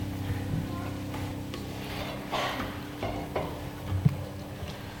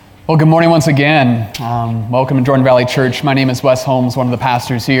Well, good morning once again. Welcome to Jordan Valley Church. My name is Wes Holmes, one of the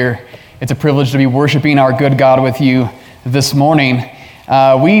pastors here. It's a privilege to be worshiping our good God with you this morning.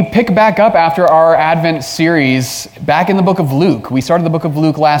 We pick back up after our Advent series back in the book of Luke. We started the book of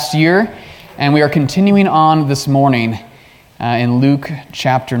Luke last year, and we are continuing on this morning in Luke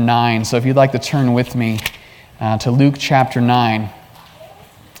chapter 9. So if you'd like to turn with me to Luke chapter 9,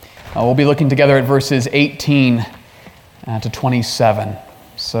 we'll be looking together at verses 18 to 27.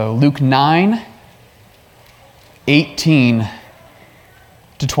 So Luke 9, 18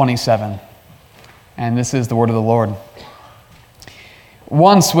 to 27. And this is the word of the Lord.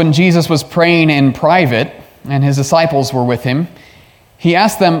 Once when Jesus was praying in private and his disciples were with him, he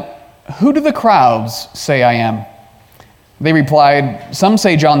asked them, "Who do the crowds say I am?" They replied, "Some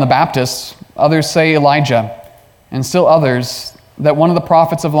say John the Baptist, others say Elijah, and still others that one of the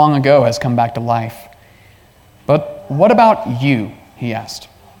prophets of long ago has come back to life. But what about you?" he asked.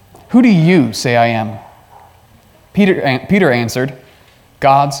 "Who do you say I am?" Peter answered,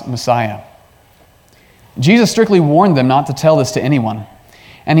 "God's Messiah." Jesus strictly warned them not to tell this to anyone.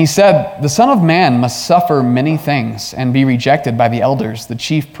 And he said, "The Son of Man must suffer many things and be rejected by the elders, the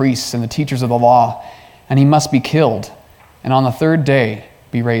chief priests, and the teachers of the law, and he must be killed, and on the third day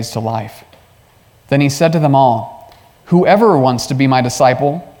be raised to life." Then he said to them all, "Whoever wants to be my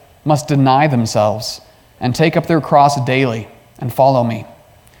disciple must deny themselves and take up their cross daily and follow me.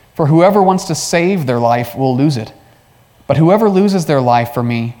 For whoever wants to save their life will lose it, but whoever loses their life for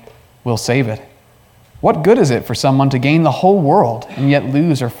me will save it. What good is it for someone to gain the whole world and yet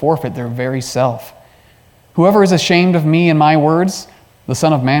lose or forfeit their very self? Whoever is ashamed of me and my words, the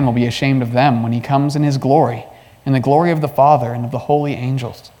Son of Man will be ashamed of them when he comes in his glory, in the glory of the Father and of the holy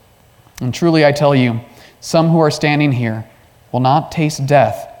angels. And truly I tell you, some who are standing here will not taste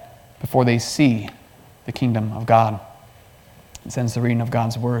death before they see the kingdom of God." This ends the reading of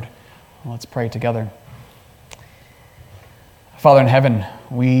God's word. Let's pray together. Father in heaven,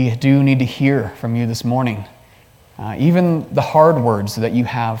 we do need to hear from you this morning, even the hard words that you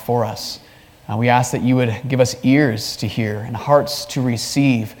have for us. We ask that you would give us ears to hear and hearts to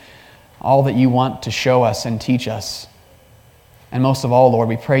receive all that you want to show us and teach us. And most of all, Lord,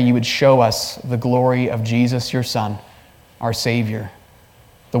 we pray you would show us the glory of Jesus, your Son, our Savior,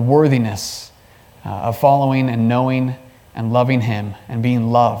 the worthiness of following and knowing and loving him and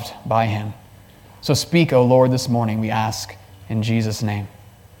being loved by him. So speak, O Lord, this morning, we ask in Jesus' name.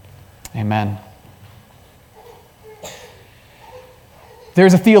 Amen.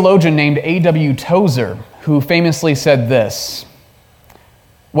 There's a theologian named A.W. Tozer who famously said this: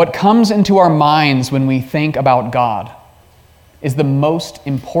 "What comes into our minds when we think about God is the most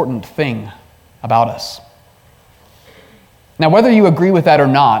important thing about us." Now, whether you agree with that or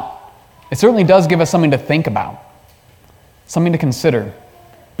not, it certainly does give us something to think about, something to consider.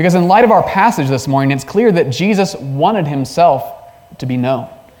 Because in light of our passage this morning, it's clear that Jesus wanted himself to be known,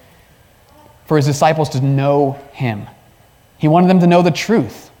 for his disciples to know him. He wanted them to know the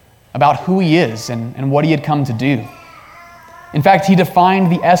truth about who he is and what he had come to do. In fact, he defined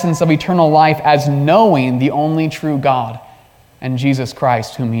the essence of eternal life as knowing the only true God and Jesus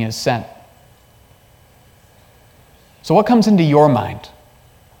Christ whom he has sent. So what comes into your mind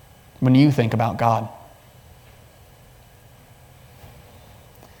when you think about God?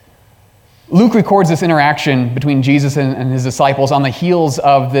 Luke records this interaction between Jesus and his disciples on the heels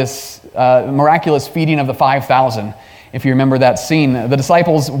of this miraculous feeding of the 5,000. If you remember that scene, the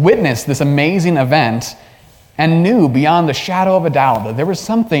disciples witnessed this amazing event and knew beyond the shadow of a doubt that there was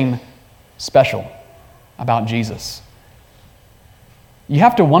something special about Jesus. You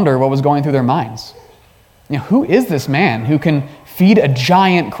have to wonder what was going through their minds. Who is this man who can feed a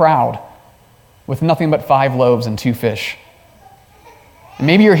giant crowd with nothing but 5 loaves and 2 fish? And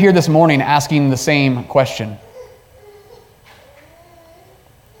maybe you're here this morning asking the same question.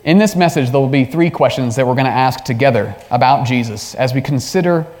 In this message, there will be 3 questions that we're going to ask together about Jesus as we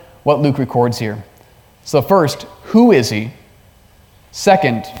consider what Luke records here. So first, who is he?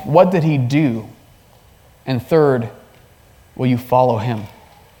 Second, what did he do? And third, will you follow him?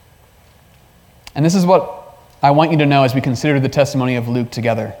 And this is what I want you to know as we consider the testimony of Luke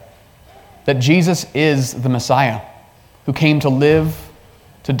together. That Jesus is the Messiah who came to live,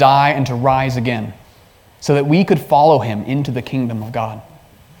 to die, and to rise again so that we could follow him into the kingdom of God.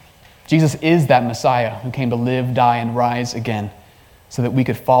 Jesus is that Messiah who came to live, die, and rise again so that we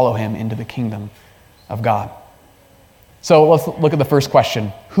could follow him into the kingdom of God. So let's look at the first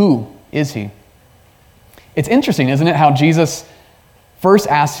question. Who is he? It's interesting, isn't it, how Jesus first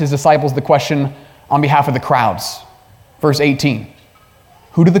asked his disciples the question on behalf of the crowds. Verse 18,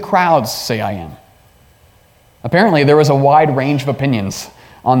 who do the crowds say I am? Apparently, there was a wide range of opinions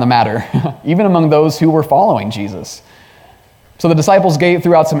on the matter, even among those who were following Jesus. So the disciples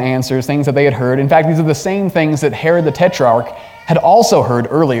threw out some answers, things that they had heard. In fact, these are the same things that Herod the Tetrarch had also heard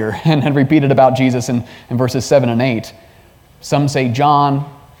earlier and had repeated about Jesus in verses 7 and 8. Some say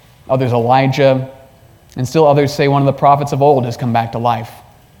John, others Elijah, and still others say one of the prophets of old has come back to life.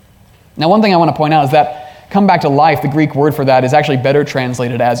 Now, one thing I want to point out is that come back to life, the Greek word for that, is actually better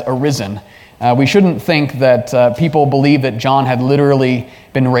translated as arisen. We shouldn't think that people believe that John had literally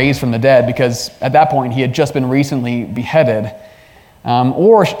been raised from the dead, because at that point he had just been recently beheaded.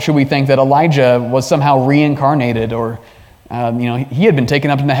 Or should we think that Elijah was somehow reincarnated, or he had been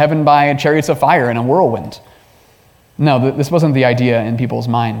taken up into heaven by chariots of fire in a whirlwind? No, this wasn't the idea in people's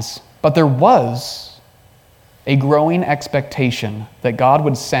minds. But there was a growing expectation that God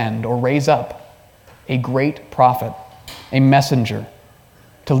would send or raise up a great prophet, a messenger,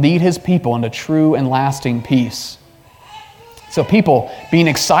 to lead his people into true and lasting peace. So people being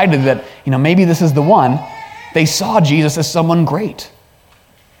excited that, maybe this is the one, they saw Jesus as someone great.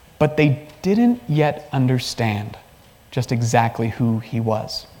 But they didn't yet understand just exactly who he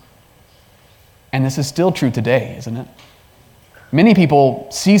was. And this is still true today, isn't it? Many people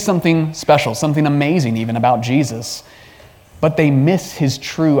see something special, something amazing even about Jesus, but they miss his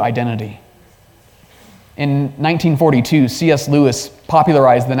true identity. In 1942, C.S. Lewis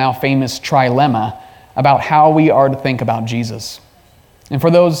popularized the now famous trilemma about how we are to think about Jesus. And for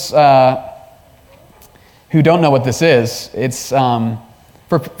those who don't know what this is, it's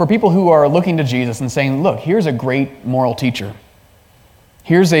for people who are looking to Jesus and saying, look, here's a great moral teacher.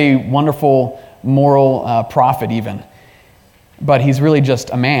 Here's a wonderful moral prophet even. But he's really just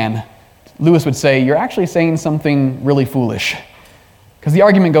a man. Lewis would say, you're actually saying something really foolish. Because the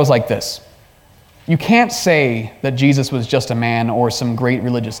argument goes like this. You can't say that Jesus was just a man or some great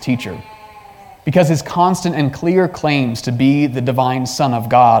religious teacher, because his constant and clear claims to be the divine Son of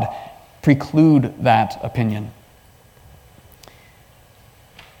God preclude that opinion.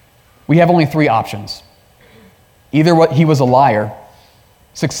 We have only three options. Either he was a liar,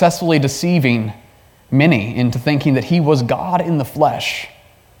 successfully deceiving many into thinking that he was God in the flesh,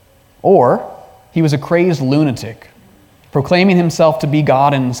 or he was a crazed lunatic, proclaiming himself to be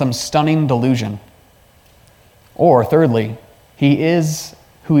God in some stunning delusion. Or thirdly, he is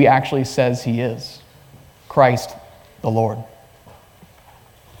who he actually says he is, Christ the Lord.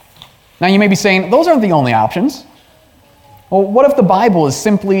 Now you may be saying, those aren't the only options. Well, what if the Bible is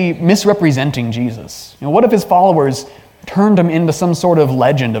simply misrepresenting Jesus? What if his followers turned him into some sort of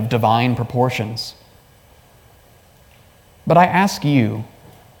legend of divine proportions? But I ask you,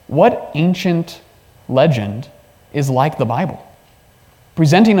 what ancient legend is like the Bible,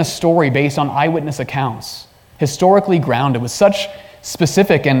 presenting a story based on eyewitness accounts, historically grounded with such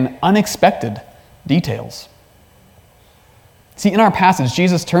specific and unexpected details? See, in our passage,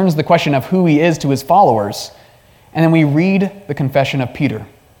 Jesus turns the question of who he is to his followers, and then we read the confession of Peter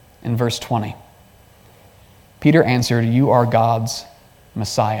in verse 20. Peter answered, "You are God's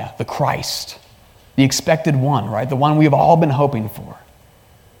Messiah, the Christ, the expected one," right? The one we've all been hoping for.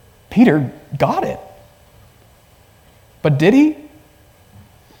 Peter got it. But did he?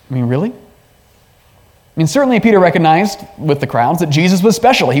 Really? Certainly Peter recognized with the crowds that Jesus was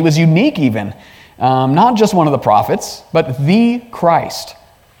special. He was unique even. Not just one of the prophets, but the Christ.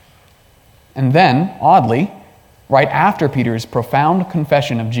 And then, oddly, right after Peter's profound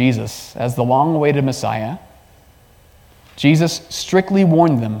confession of Jesus as the long-awaited Messiah, Jesus strictly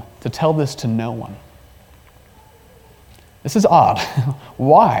warned them to tell this to no one. This is odd.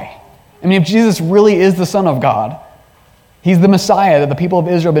 Why? If Jesus really is the Son of God, he's the Messiah that the people of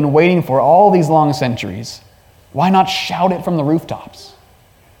Israel have been waiting for all these long centuries, why not shout it from the rooftops?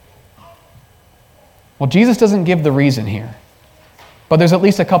 Well, Jesus doesn't give the reason here, but there's at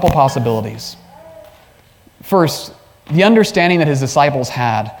least a couple possibilities. First, the understanding that his disciples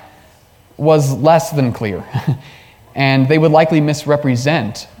had was less than clear, and they would likely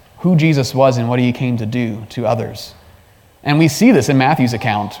misrepresent who Jesus was and what he came to do to others. And we see this in Matthew's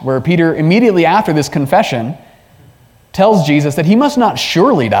account, where Peter, immediately after this confession, tells Jesus that he must not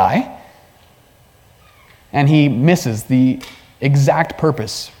surely die, and he misses the exact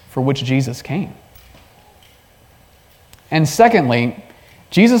purpose for which Jesus came. And secondly,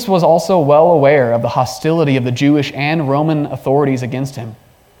 Jesus was also well aware of the hostility of the Jewish and Roman authorities against him.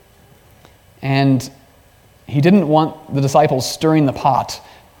 And he didn't want the disciples stirring the pot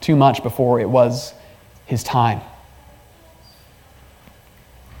too much before it was his time.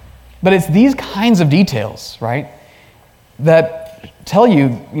 But it's these kinds of details, right, that tell you,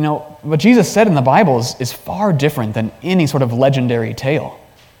 what Jesus said in the Bible is far different than any sort of legendary tale.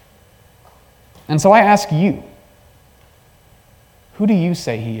 And so I ask you, Who do you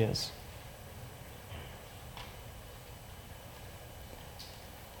say he is?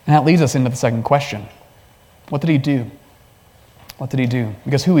 And that leads us into the second question. What did he do? What did he do?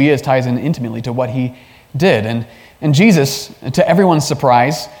 Because who he is ties in intimately to what he did. And Jesus, to everyone's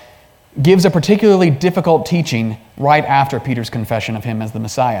surprise, gives a particularly difficult teaching right after Peter's confession of him as the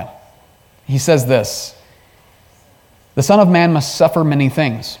Messiah. He says this, "The Son of Man must suffer many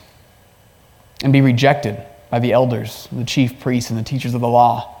things and be rejected by the elders, the chief priests, and the teachers of the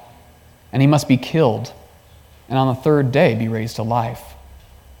law, and he must be killed, and on the third day be raised to life."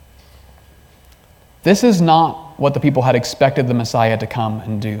 This is not what the people had expected the Messiah to come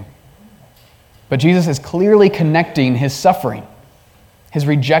and do. But Jesus is clearly connecting his suffering, his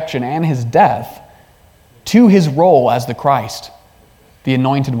rejection, and his death to his role as the Christ, the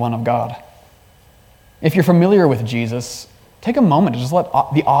anointed one of God. If you're familiar with Jesus, take a moment to just let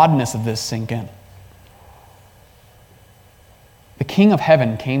the oddness of this sink in. The King of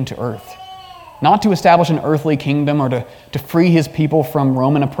Heaven came to earth, not to establish an earthly kingdom or to free his people from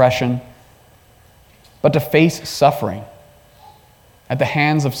Roman oppression, but to face suffering at the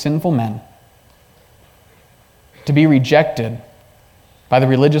hands of sinful men, to be rejected by the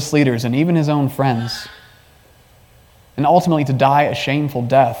religious leaders and even his own friends, and ultimately to die a shameful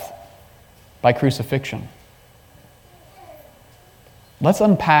death by crucifixion. Let's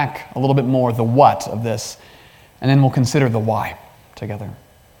unpack a little bit more the what of this, and then we'll consider the why together.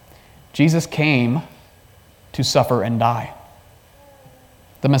 Jesus came to suffer and die.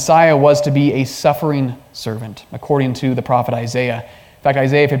 The Messiah was to be a suffering servant, according to the prophet Isaiah. In fact,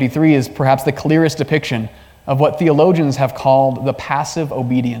 Isaiah 53 is perhaps the clearest depiction of what theologians have called the passive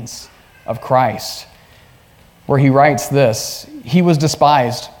obedience of Christ, where he writes this, "He was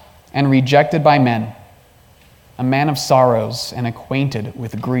despised and rejected by men, a man of sorrows and acquainted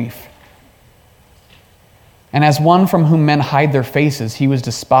with grief. And as one from whom men hide their faces, he was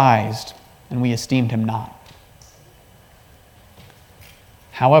despised, and we esteemed him not."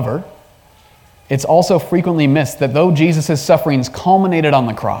 However, it's also frequently missed that though Jesus' sufferings culminated on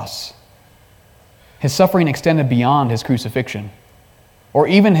the cross, his suffering extended beyond his crucifixion, or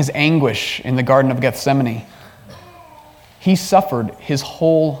even his anguish in the Garden of Gethsemane. He suffered his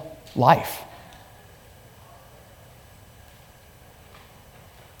whole life.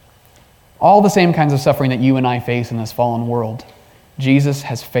 All the same kinds of suffering that you and I face in this fallen world, Jesus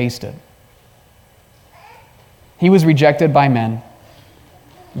has faced it. He was rejected by men,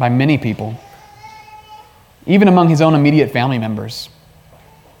 by many people, even among his own immediate family members.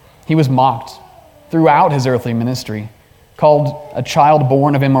 He was mocked throughout his earthly ministry, called a child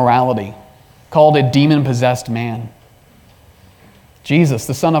born of immorality, called a demon-possessed man. Jesus,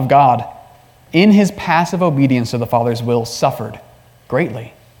 the Son of God, in his passive obedience to the Father's will, suffered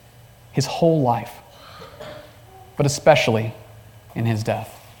greatly his whole life, but especially in his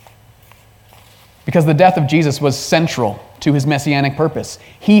death. Because the death of Jesus was central to his messianic purpose.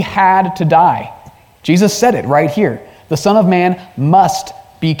 He had to die. Jesus said it right here. The Son of Man must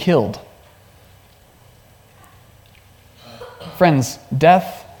be killed. Friends,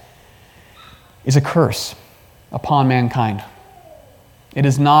 death is a curse upon mankind. It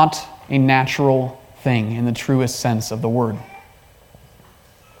is not a natural thing in the truest sense of the word.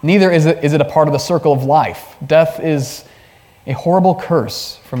 Neither is it a part of the circle of life. Death is a horrible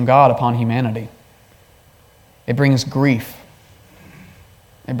curse from God upon humanity. It brings grief.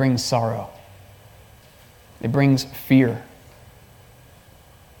 It brings sorrow. It brings fear.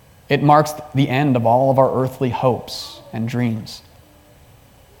 It marks the end of all of our earthly hopes and dreams.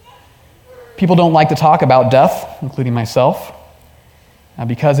 People don't like to talk about death, including myself,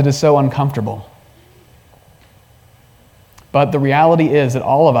 because it is so uncomfortable. But the reality is that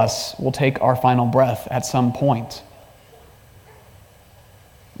all of us will take our final breath at some point.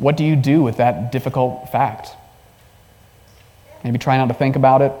 What do you do with that difficult fact? Maybe try not to think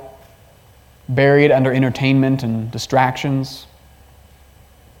about it, bury it under entertainment and distractions.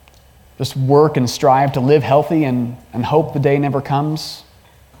 Just work and strive to live healthy and hope the day never comes.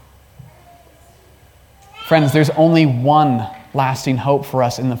 Friends, there's only one lasting hope for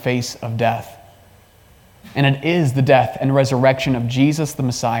us in the face of death. And it is the death and resurrection of Jesus the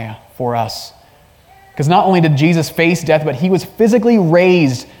Messiah for us. Because not only did Jesus face death, but he was physically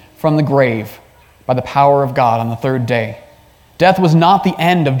raised from the grave by the power of God on the third day. Death was not the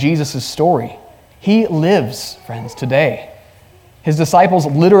end of Jesus' story. He lives, friends, today. His disciples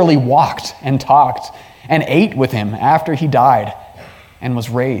literally walked and talked and ate with him after he died and was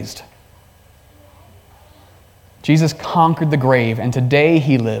raised. Jesus conquered the grave, and today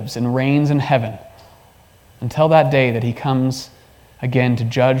he lives and reigns in heaven until that day that he comes again to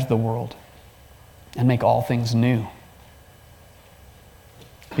judge the world and make all things new.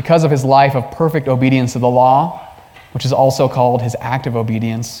 Because of his life of perfect obedience to the law, which is also called his active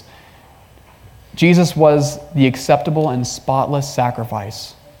obedience, Jesus was the acceptable and spotless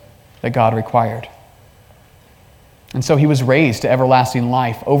sacrifice that God required. And so he was raised to everlasting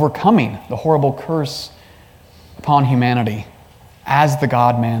life, overcoming the horrible curse upon humanity as the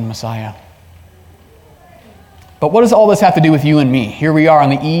God-man Messiah. But what does all this have to do with you and me? Here we are on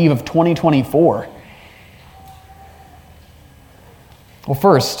the eve of 2024. Well,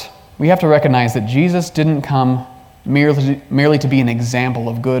 first, we have to recognize that Jesus didn't come merely to be an example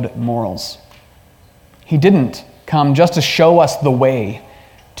of good morals. He didn't come just to show us the way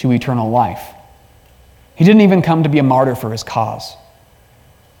to eternal life. He didn't even come to be a martyr for his cause.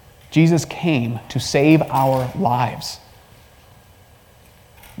 Jesus came to save our lives.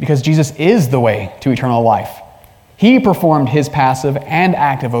 Because Jesus is the way to eternal life. He performed his passive and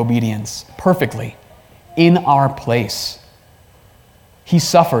active obedience perfectly in our place. He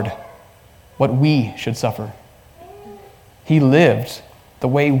suffered what we should suffer. He lived the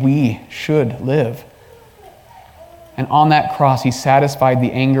way we should live. And on that cross, he satisfied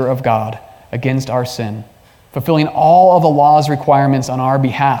the anger of God against our sin, fulfilling all of the law's requirements on our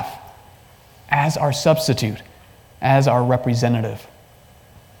behalf as our substitute, as our representative.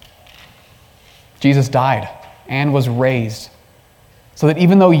 Jesus died and was raised so that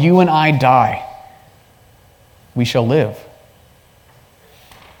even though you and I die, we shall live.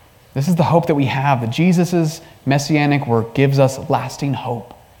 This is the hope that we have, that Jesus' messianic work gives us lasting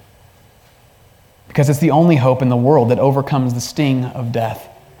hope. Because it's the only hope in the world that overcomes the sting of death.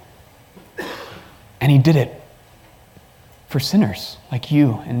 And he did it for sinners like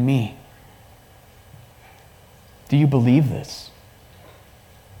you and me. Do you believe this?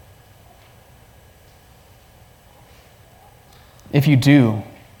 If you do,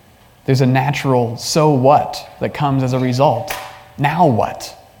 there's a natural so what that comes as a result. Now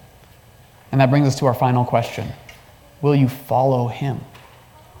what? And that brings us to our final question. Will you follow him?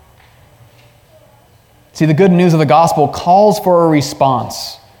 See, the good news of the gospel calls for a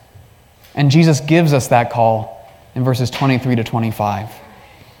response. And Jesus gives us that call in verses 23 to 25.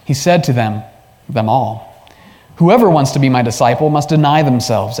 He said to them all, "Whoever wants to be my disciple must deny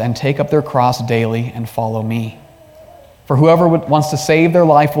themselves and take up their cross daily and follow me. For whoever wants to save their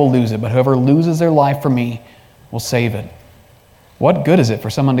life will lose it, but whoever loses their life for me will save it. What good is it for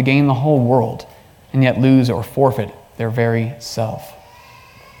someone to gain the whole world and yet lose or forfeit their very self?"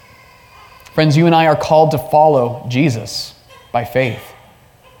 Friends, you and I are called to follow Jesus by faith.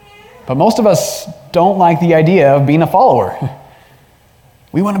 But most of us don't like the idea of being a follower.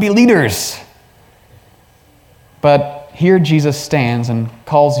 We want to be leaders. But here Jesus stands and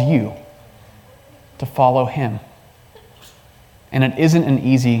calls you to follow him. And it isn't an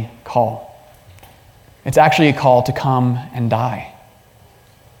easy call. It's actually a call to come and die.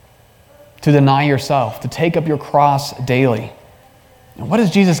 To deny yourself, to take up your cross daily. And what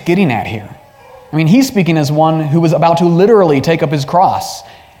is Jesus getting at here? I mean, he's speaking as one who was about to literally take up his cross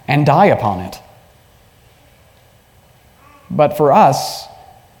and die upon it. But for us,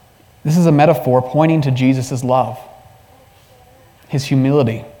 this is a metaphor pointing to Jesus' love, his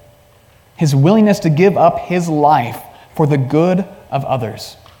humility, his willingness to give up his life for the good of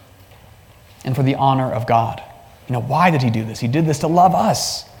others and for the honor of God. You know, why did he do this? He did this to love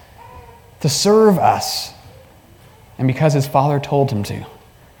us, to serve us, and because his Father told him to.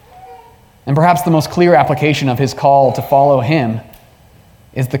 And perhaps the most clear application of his call to follow him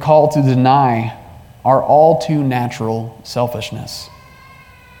is the call to deny our all too natural selfishness.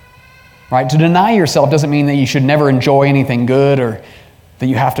 Right? To deny yourself doesn't mean that you should never enjoy anything good or that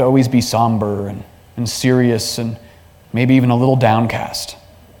you have to always be somber and serious and maybe even a little downcast.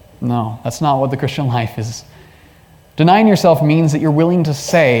 No, that's not what the Christian life is. Denying yourself means that you're willing to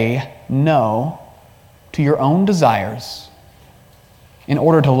say no to your own desires in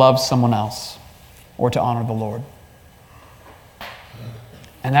order to love someone else or to honor the Lord.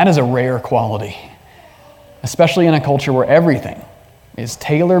 And that is a rare quality, especially in a culture where everything is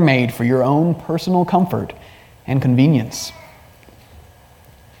tailor-made for your own personal comfort and convenience.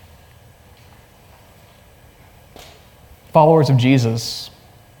 Followers of Jesus,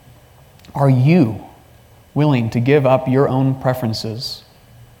 are you willing to give up your own preferences,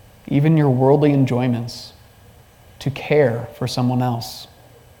 even your worldly enjoyments, to care for someone else?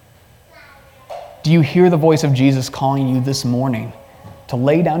 Do you hear the voice of Jesus calling you this morning to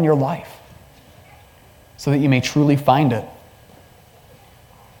lay down your life so that you may truly find it?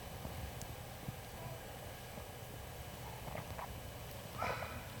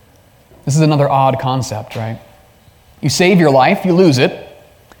 This is another odd concept, right? You save your life, you lose it.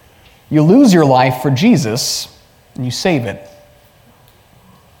 You lose your life for Jesus, and you save it.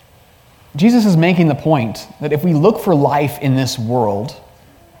 Jesus is making the point that if we look for life in this world,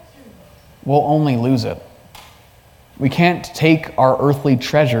 we'll only lose it. We can't take our earthly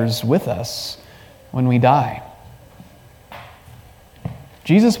treasures with us when we die.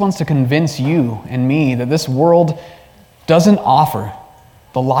 Jesus wants to convince you and me that this world doesn't offer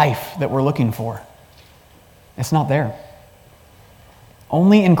the life that we're looking for. It's not there.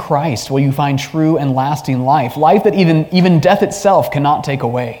 Only in Christ will you find true and lasting life, life that even death itself cannot take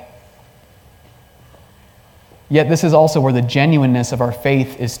away. Yet this is also where the genuineness of our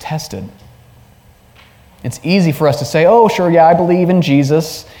faith is tested. It's easy for us to say, oh, sure, yeah, I believe in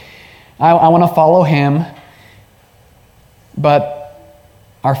Jesus. I want to follow him. But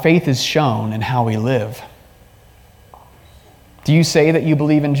our faith is shown in how we live. Do you say that you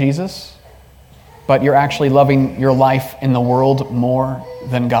believe in Jesus, but you're actually loving your life in the world more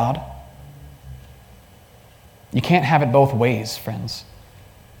than God? You can't have it both ways, friends.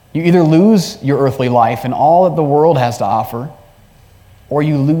 You either lose your earthly life and all that the world has to offer, or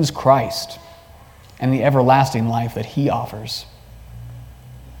you lose Christ and the everlasting life that he offers.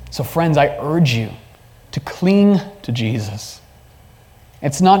 So friends, I urge you to cling to Jesus.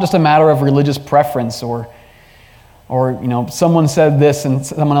 It's not just a matter of religious preference or someone said this and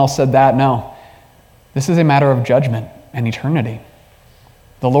someone else said that. No, this is a matter of judgment and eternity.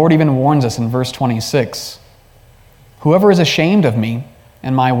 The Lord even warns us in verse 26, "Whoever is ashamed of me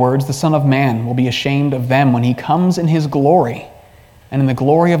and my words, the Son of Man will be ashamed of them when he comes in his glory and in the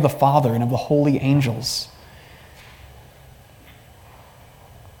glory of the Father and of the holy angels."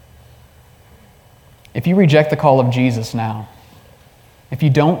 If you reject the call of Jesus now, if you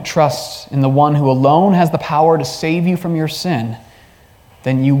don't trust in the one who alone has the power to save you from your sin,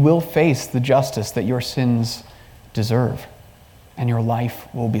 then you will face the justice that your sins deserve, and your life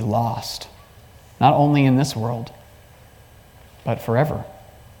will be lost, not only in this world, but forever.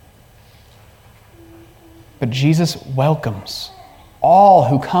 But Jesus welcomes all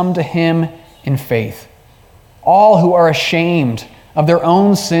who come to him in faith, all who are ashamed of their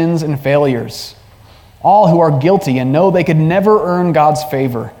own sins and failures, all who are guilty and know they could never earn God's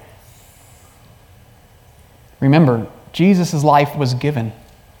favor. Remember, Jesus' life was given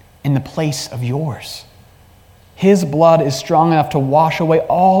in the place of yours. His blood is strong enough to wash away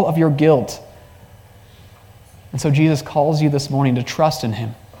all of your guilt. And so Jesus calls you this morning to trust in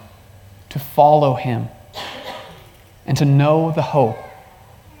him, to follow him, and to know the hope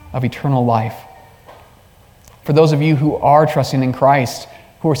of eternal life. For those of you who are trusting in Christ,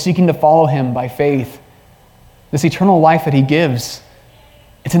 who are seeking to follow him by faith, this eternal life that he gives,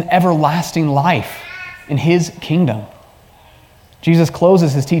 it's an everlasting life in his kingdom. Jesus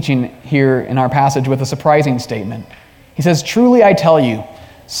closes his teaching here in our passage with a surprising statement. He says, "Truly I tell you,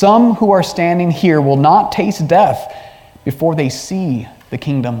 some who are standing here will not taste death before they see the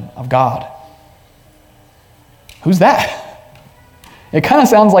kingdom of God." Who's that? It kind of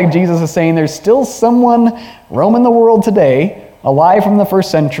sounds like Jesus is saying there's still someone roaming the world today, alive from the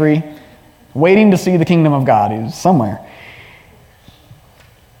first century, waiting to see the kingdom of God. He's somewhere.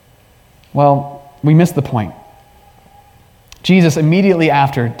 Well, we missed the point. Jesus, immediately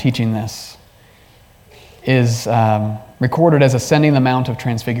after teaching this, is recorded as ascending the Mount of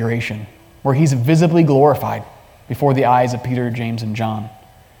Transfiguration, where he's visibly glorified before the eyes of Peter, James, and John.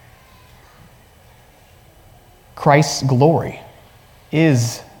 Christ's glory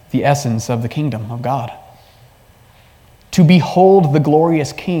is the essence of the kingdom of God. To behold the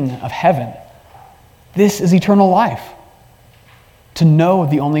glorious King of heaven, this is eternal life. To know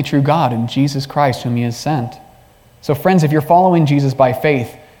the only true God in Jesus Christ, whom he has sent. So friends, if you're following Jesus by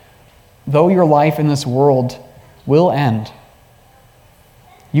faith, though your life in this world will end,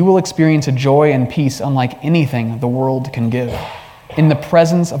 you will experience a joy and peace unlike anything the world can give, in the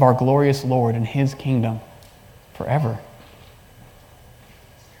presence of our glorious Lord in his kingdom forever.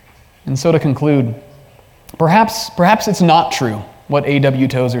 And so to conclude, perhaps it's not true what A.W.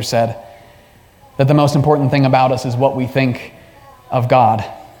 Tozer said, that the most important thing about us is what we think of God.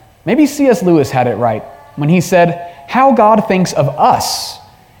 Maybe C.S. Lewis had it right when he said, "How God thinks of us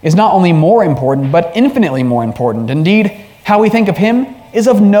is not only more important, but infinitely more important. Indeed, how we think of him is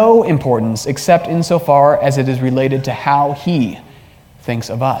of no importance except insofar as it is related to how he thinks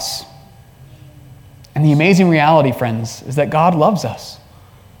of us." And the amazing reality, friends, is that God loves us.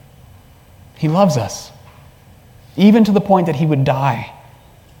 He loves us, even to the point that he would die.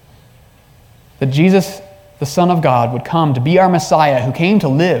 That Jesus, the Son of God, would come to be our Messiah, who came to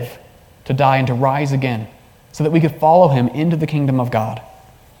live, to die, and to rise again, so that we could follow him into the kingdom of God.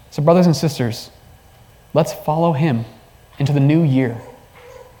 So brothers and sisters, let's follow him into the new year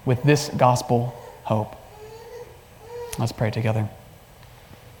with this gospel hope. Let's pray together.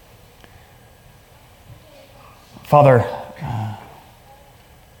 Father,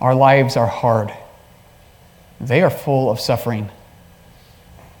 our lives are hard. They are full of suffering.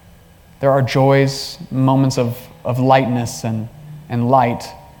 There are joys, moments of lightness and light,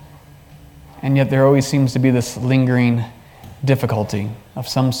 and yet there always seems to be this lingering difficulty of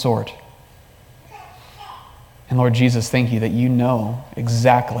some sort. And Lord Jesus, thank you that you know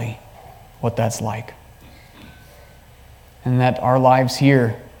exactly what that's like. And that our lives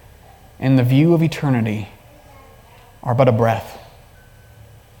here, in the view of eternity, are but a breath.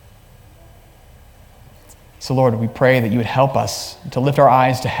 So Lord, we pray that you would help us to lift our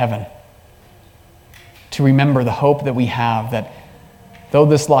eyes to heaven, to remember the hope that we have, that though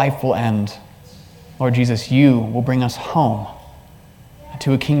this life will end, Lord Jesus, you will bring us home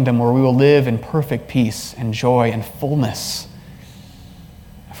to a kingdom where we will live in perfect peace and joy and fullness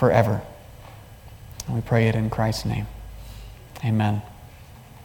forever. And we pray it in Christ's name. Amen.